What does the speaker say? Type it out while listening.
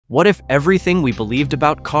What if everything we believed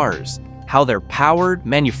about cars, how they're powered,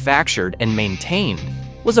 manufactured, and maintained,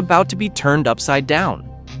 was about to be turned upside down?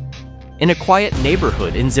 In a quiet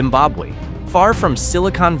neighborhood in Zimbabwe, far from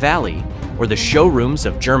Silicon Valley or the showrooms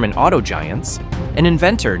of German auto giants, an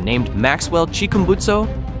inventor named Maxwell Chikumbutso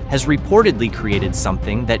has reportedly created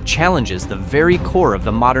something that challenges the very core of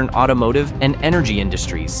the modern automotive and energy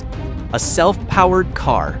industries. A self-powered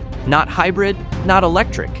car, not hybrid, not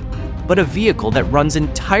electric, but a vehicle that runs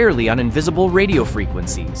entirely on invisible radio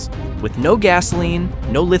frequencies, with no gasoline,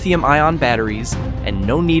 no lithium-ion batteries, and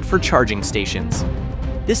no need for charging stations.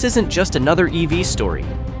 This isn't just another EV story.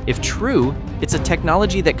 If true, it's a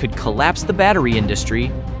technology that could collapse the battery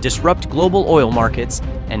industry, disrupt global oil markets,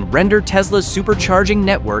 and render Tesla's supercharging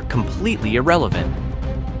network completely irrelevant.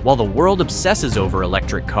 While the world obsesses over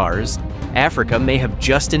electric cars, Africa may have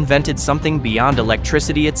just invented something beyond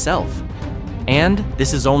electricity itself. And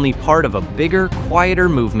this is only part of a bigger, quieter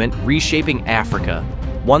movement reshaping Africa,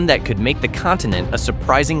 one that could make the continent a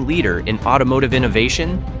surprising leader in automotive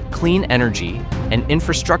innovation, clean energy, and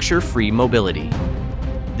infrastructure-free mobility.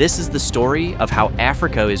 This is the story of how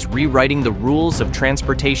Africa is rewriting the rules of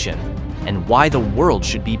transportation and why the world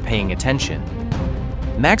should be paying attention.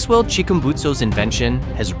 Maxwell Chikumbutso's invention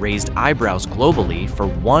has raised eyebrows globally for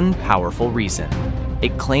one powerful reason.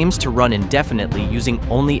 It claims to run indefinitely using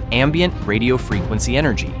only ambient radio frequency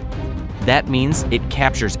energy. That means it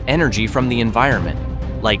captures energy from the environment,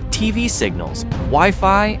 like TV signals,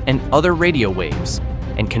 Wi-Fi, and other radio waves,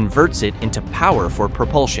 and converts it into power for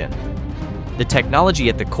propulsion. The technology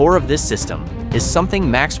at the core of this system is something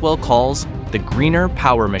Maxwell calls the Greener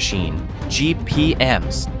Power Machine,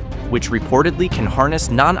 GPMs, which reportedly can harness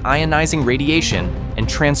non-ionizing radiation and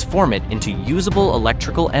transform it into usable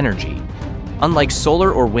electrical energy. Unlike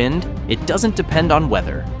solar or wind, it doesn't depend on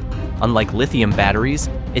weather. Unlike lithium batteries,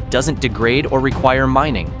 it doesn't degrade or require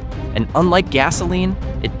mining. And unlike gasoline,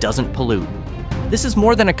 it doesn't pollute. This is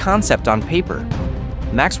more than a concept on paper.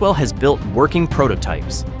 Maxwell has built working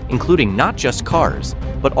prototypes, including not just cars,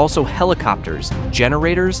 but also helicopters,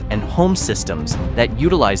 generators, and home systems that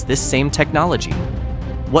utilize this same technology.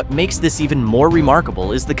 What makes this even more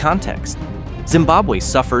remarkable is the context. Zimbabwe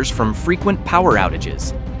suffers from frequent power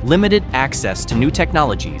outages, limited access to new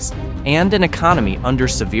technologies, and an economy under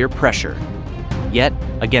severe pressure. Yet,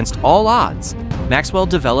 against all odds, Maxwell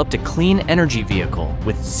developed a clean energy vehicle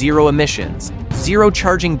with zero emissions, zero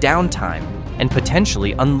charging downtime, and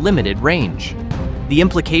potentially unlimited range. The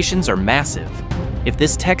implications are massive. If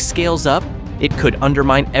this tech scales up, it could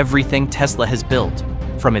undermine everything Tesla has built,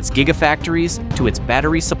 from its gigafactories to its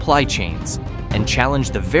battery supply chains, and challenge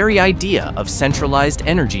the very idea of centralized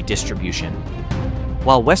energy distribution.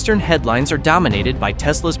 While Western headlines are dominated by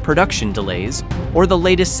Tesla's production delays or the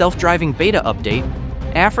latest self-driving beta update,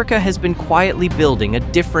 Africa has been quietly building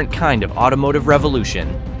a different kind of automotive revolution,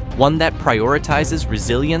 one that prioritizes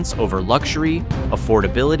resilience over luxury,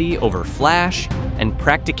 affordability over flash, and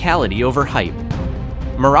practicality over hype.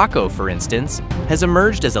 Morocco, for instance, has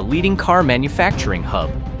emerged as a leading car manufacturing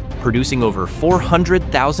hub, producing over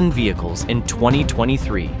 400,000 vehicles in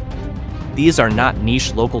 2023. These are not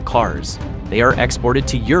niche local cars. They are exported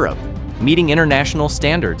to Europe, meeting international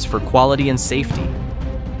standards for quality and safety.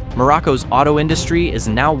 Morocco's auto industry is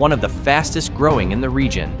now one of the fastest growing in the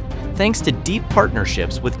region, thanks to deep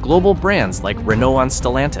partnerships with global brands like Renault and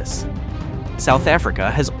Stellantis. South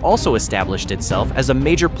Africa has also established itself as a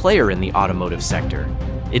major player in the automotive sector.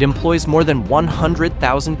 It employs more than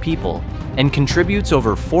 100,000 people and contributes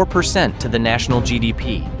over 4% to the national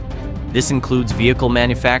GDP. This includes vehicle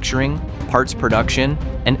manufacturing, parts production,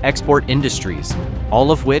 and export industries,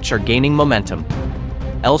 all of which are gaining momentum.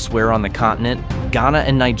 Elsewhere on the continent, Ghana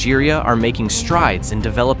and Nigeria are making strides in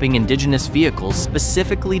developing indigenous vehicles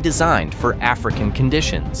specifically designed for African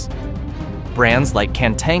conditions. Brands like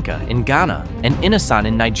Kantanka in Ghana and Innoson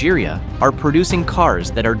in Nigeria are producing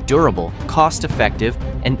cars that are durable, cost-effective,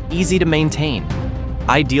 and easy to maintain,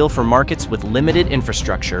 ideal for markets with limited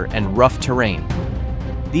infrastructure and rough terrain.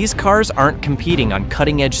 These cars aren't competing on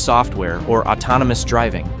cutting-edge software or autonomous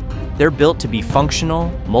driving. They're built to be functional,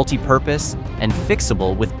 multi-purpose, and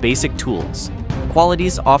fixable with basic tools,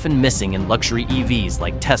 qualities often missing in luxury EVs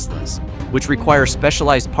like Tesla's, which require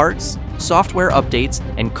specialized parts, software updates,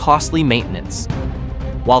 and costly maintenance.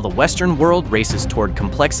 While the Western world races toward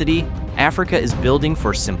complexity, Africa is building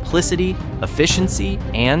for simplicity, efficiency,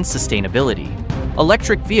 and sustainability.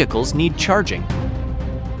 Electric vehicles need charging.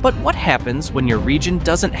 But what happens when your region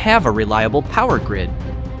doesn't have a reliable power grid?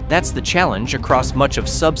 That's the challenge across much of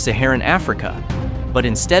sub-Saharan Africa. But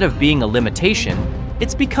instead of being a limitation,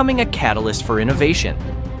 it's becoming a catalyst for innovation.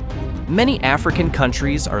 Many African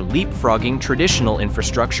countries are leapfrogging traditional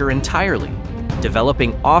infrastructure entirely,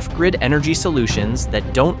 developing off-grid energy solutions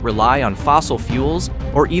that don't rely on fossil fuels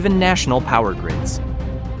or even national power grids.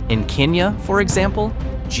 In Kenya, for example,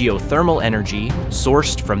 geothermal energy,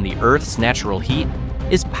 sourced from the Earth's natural heat,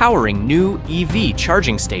 is powering new EV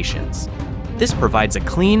charging stations. This provides a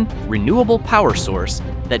clean, renewable power source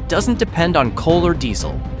that doesn't depend on coal or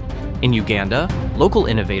diesel. In Uganda, local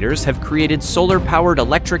innovators have created solar-powered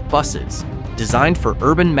electric buses designed for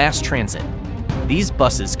urban mass transit. These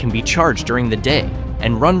buses can be charged during the day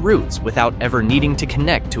and run routes without ever needing to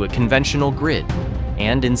connect to a conventional grid.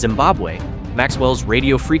 And in Zimbabwe, Maxwell's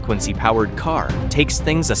radio frequency-powered car takes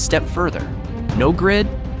things a step further. No grid,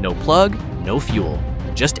 no plug, no fuel,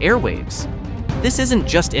 just airwaves. This isn't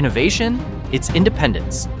just innovation, it's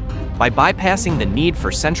independence. By bypassing the need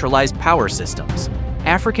for centralized power systems,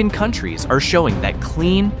 African countries are showing that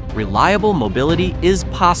clean, reliable mobility is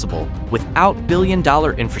possible without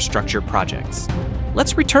billion-dollar infrastructure projects.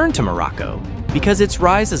 Let's return to Morocco, because its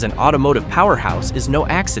rise as an automotive powerhouse is no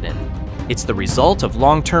accident. It's the result of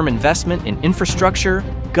long-term investment in infrastructure,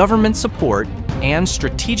 government support, and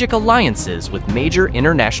strategic alliances with major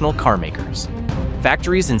international car makers.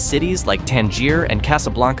 Factories in cities like Tangier and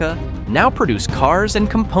Casablanca now produce cars and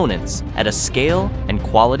components at a scale and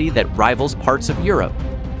quality that rivals parts of Europe.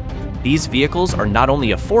 These vehicles are not only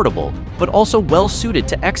affordable, but also well-suited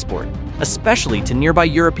to export, especially to nearby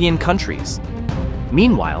European countries.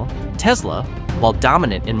 Meanwhile, Tesla, while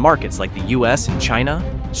dominant in markets like the US and China,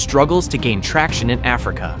 struggles to gain traction in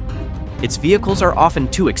Africa. Its vehicles are often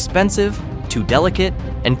too expensive, too delicate,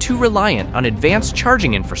 and too reliant on advanced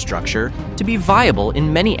charging infrastructure to be viable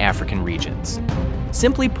in many African regions.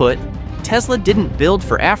 Simply put, Tesla didn't build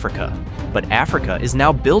for Africa, but Africa is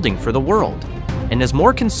now building for the world. And as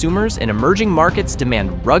more consumers in emerging markets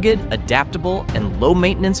demand rugged, adaptable, and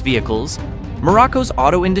low-maintenance vehicles, Morocco's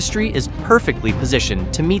auto industry is perfectly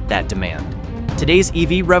positioned to meet that demand. Today's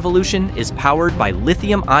EV revolution is powered by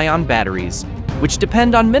lithium-ion batteries, which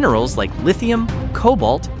depend on minerals like lithium,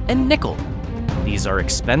 cobalt, and nickel. These are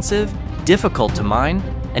expensive, difficult to mine,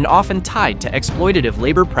 and often tied to exploitative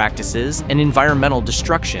labor practices and environmental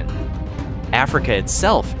destruction. Africa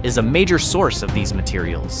itself is a major source of these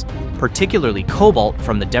materials, particularly cobalt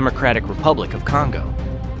from the Democratic Republic of Congo.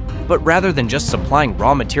 But rather than just supplying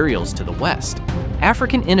raw materials to the West,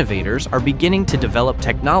 African innovators are beginning to develop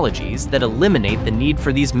technologies that eliminate the need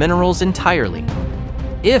for these minerals entirely.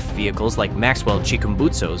 If vehicles like Maxwell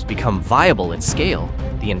Chikumbutso's become viable at scale,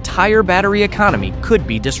 the entire battery economy could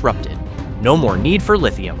be disrupted. No more need for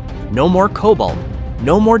lithium, no more cobalt,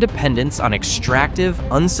 no more dependence on extractive,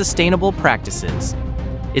 unsustainable practices.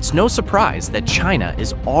 It's no surprise that China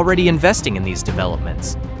is already investing in these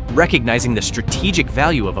developments, recognizing the strategic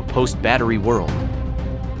value of a post-battery world.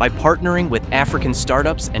 By partnering with African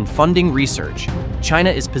startups and funding research, China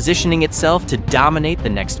is positioning itself to dominate the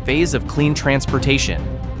next phase of clean transportation,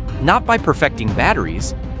 not by perfecting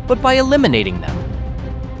batteries, but by eliminating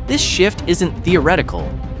them. This shift isn't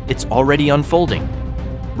theoretical, it's already unfolding.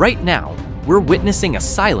 Right now, we're witnessing a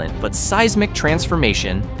silent but seismic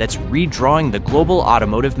transformation that's redrawing the global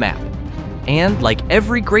automotive map. And like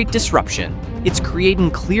every great disruption, it's creating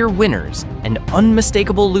clear winners and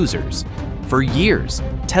unmistakable losers. For years,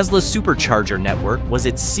 Tesla's supercharger network was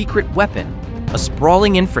its secret weapon, a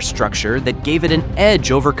sprawling infrastructure that gave it an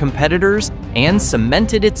edge over competitors and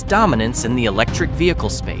cemented its dominance in the electric vehicle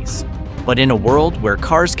space. But in a world where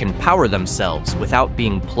cars can power themselves without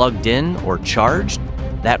being plugged in or charged,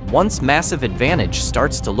 that once massive advantage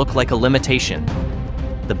starts to look like a limitation.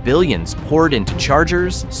 The billions poured into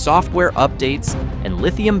chargers, software updates, and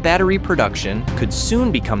lithium battery production could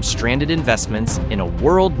soon become stranded investments in a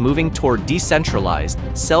world moving toward decentralized,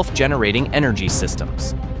 self-generating energy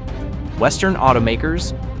systems. Western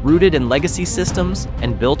automakers, rooted in legacy systems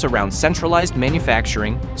and built around centralized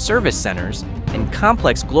manufacturing, service centers, and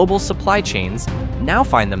complex global supply chains, now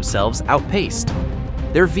find themselves outpaced.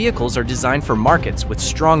 Their vehicles are designed for markets with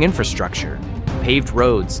strong infrastructure, paved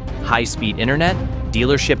roads, high-speed internet,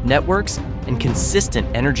 dealership networks, and consistent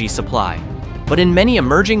energy supply. But in many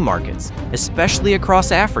emerging markets, especially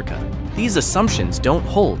across Africa, these assumptions don't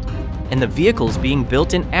hold, and the vehicles being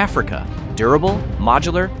built in Africa, durable,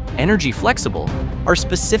 modular, energy flexible, are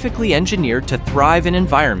specifically engineered to thrive in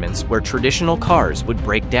environments where traditional cars would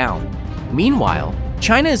break down. Meanwhile,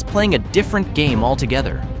 China is playing a different game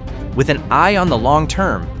altogether. With an eye on the long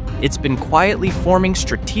term, it's been quietly forming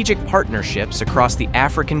strategic partnerships across the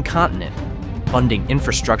African continent, funding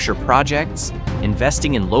infrastructure projects,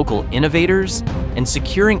 investing in local innovators, and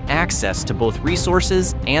securing access to both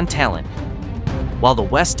resources and talent. While the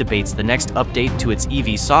West debates the next update to its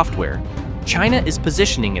EV software, China is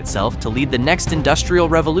positioning itself to lead the next industrial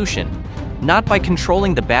revolution, not by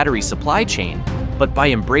controlling the battery supply chain, but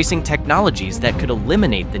by embracing technologies that could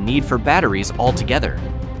eliminate the need for batteries altogether.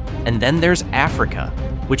 And then there's Africa,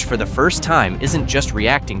 which for the first time isn't just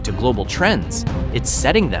reacting to global trends, it's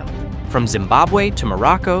setting them. From Zimbabwe to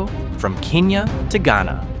Morocco, from Kenya to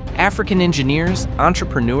Ghana, African engineers,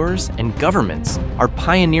 entrepreneurs, and governments are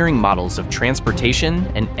pioneering models of transportation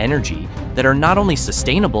and energy that are not only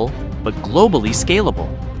sustainable, but globally scalable.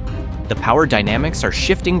 The power dynamics are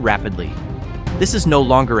shifting rapidly. This is no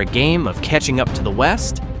longer a game of catching up to the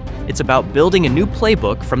West. It's about building a new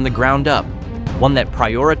playbook from the ground up, one that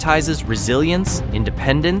prioritizes resilience,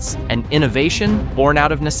 independence, and innovation born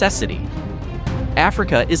out of necessity.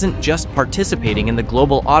 Africa isn't just participating in the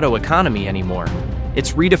global auto economy anymore.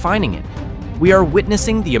 It's redefining it. We are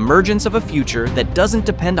witnessing the emergence of a future that doesn't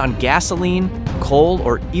depend on gasoline, coal,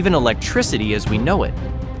 or even electricity as we know it.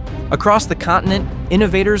 Across the continent,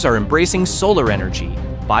 innovators are embracing solar energy,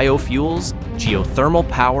 biofuels, geothermal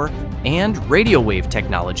power, and radio wave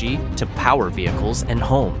technology to power vehicles and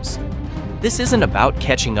homes. This isn't about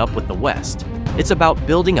catching up with the West. It's about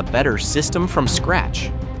building a better system from scratch,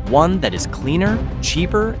 one that is cleaner,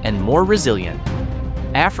 cheaper, and more resilient.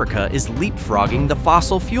 Africa is leapfrogging the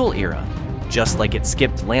fossil fuel era. Just like it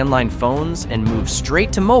skipped landline phones and moved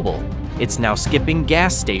straight to mobile, it's now skipping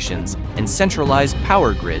gas stations and centralized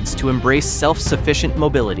power grids to embrace self-sufficient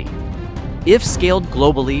mobility. If scaled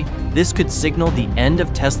globally, this could signal the end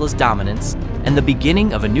of Tesla's dominance and the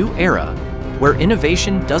beginning of a new era where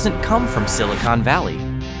innovation doesn't come from Silicon Valley,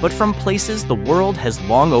 but from places the world has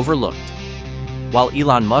long overlooked. While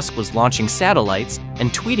Elon Musk was launching satellites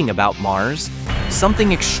and tweeting about Mars,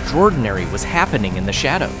 something extraordinary was happening in the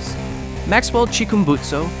shadows. Maxwell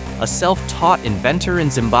Chikumbutso, a self-taught inventor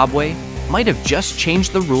in Zimbabwe, might have just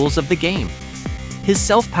changed the rules of the game. His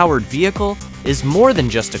self-powered vehicle is more than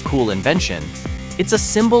just a cool invention. It's a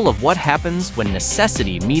symbol of what happens when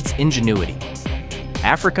necessity meets ingenuity.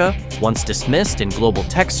 Africa, once dismissed in global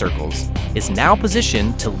tech circles, is now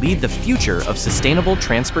positioned to lead the future of sustainable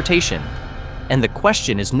transportation. And the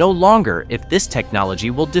question is no longer if this technology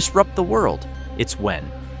will disrupt the world, it's when.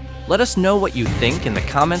 Let us know what you think in the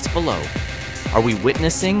comments below. Are we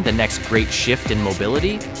witnessing the next great shift in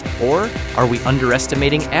mobility, or are we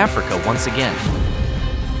underestimating Africa once again?